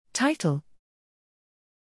Title: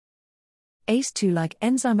 ACE-2-like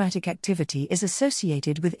enzymatic activity is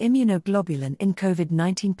associated with immunoglobulin in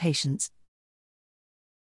COVID-19 patients.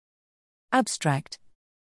 Abstract: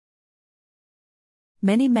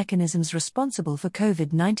 Many mechanisms responsible for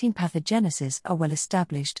COVID-19 pathogenesis are well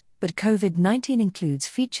established, but COVID-19 includes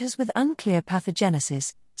features with unclear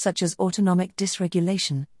pathogenesis, such as autonomic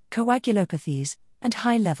dysregulation, coagulopathies, and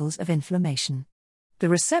high levels of inflammation. The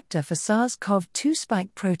receptor for SARS-CoV-2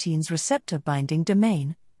 spike protein's receptor binding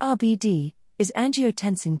domain, RBD, is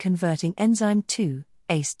angiotensin-converting enzyme 2,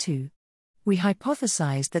 ACE-2. We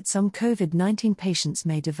hypothesized that some COVID-19 patients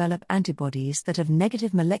may develop antibodies that have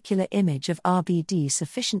negative molecular image of RBD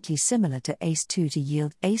sufficiently similar to ACE-2 to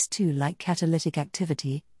yield ACE-2-like catalytic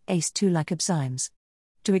activity, ACE-2-like enzymes.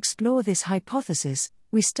 To explore this hypothesis,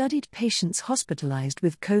 we studied patients hospitalized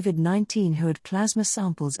with COVID-19 who had plasma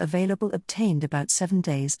samples available obtained about 7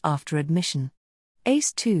 days after admission.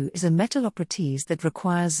 ACE-2 is a metalloprotease that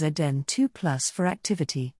requires Zn2+ for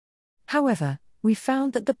activity. However, we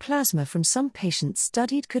found that the plasma from some patients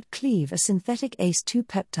studied could cleave a synthetic ACE-2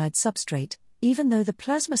 peptide substrate, even though the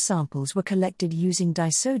plasma samples were collected using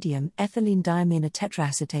disodium ethylene diamine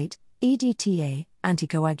tetraacetate, EDTA,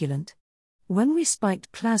 anticoagulant. When we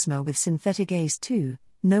spiked plasma with synthetic ACE-2,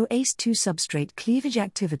 no ACE-2 substrate cleavage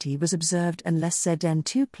activity was observed unless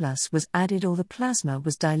Zn2+ was added or the plasma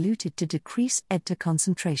was diluted to decrease EDTA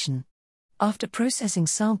concentration. After processing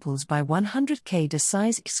samples by 100 K de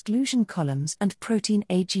size exclusion columns and protein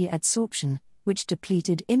Ag adsorption, which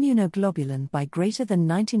depleted immunoglobulin by greater than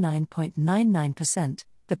 99.99%,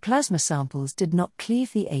 the plasma samples did not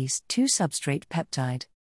cleave the ACE-2 substrate peptide.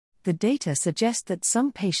 The data suggest that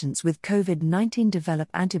some patients with COVID-19 develop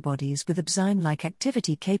antibodies with enzyme-like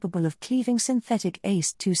activity capable of cleaving synthetic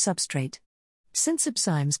ACE-2 substrate. Since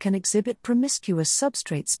enzymes can exhibit promiscuous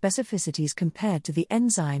substrate specificities compared to the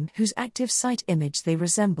enzyme whose active site image they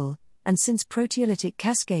resemble, and since proteolytic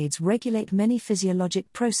cascades regulate many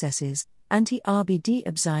physiologic processes, anti-RBD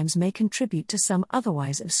enzymes may contribute to some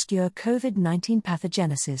otherwise obscure COVID-19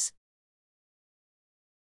 pathogenesis.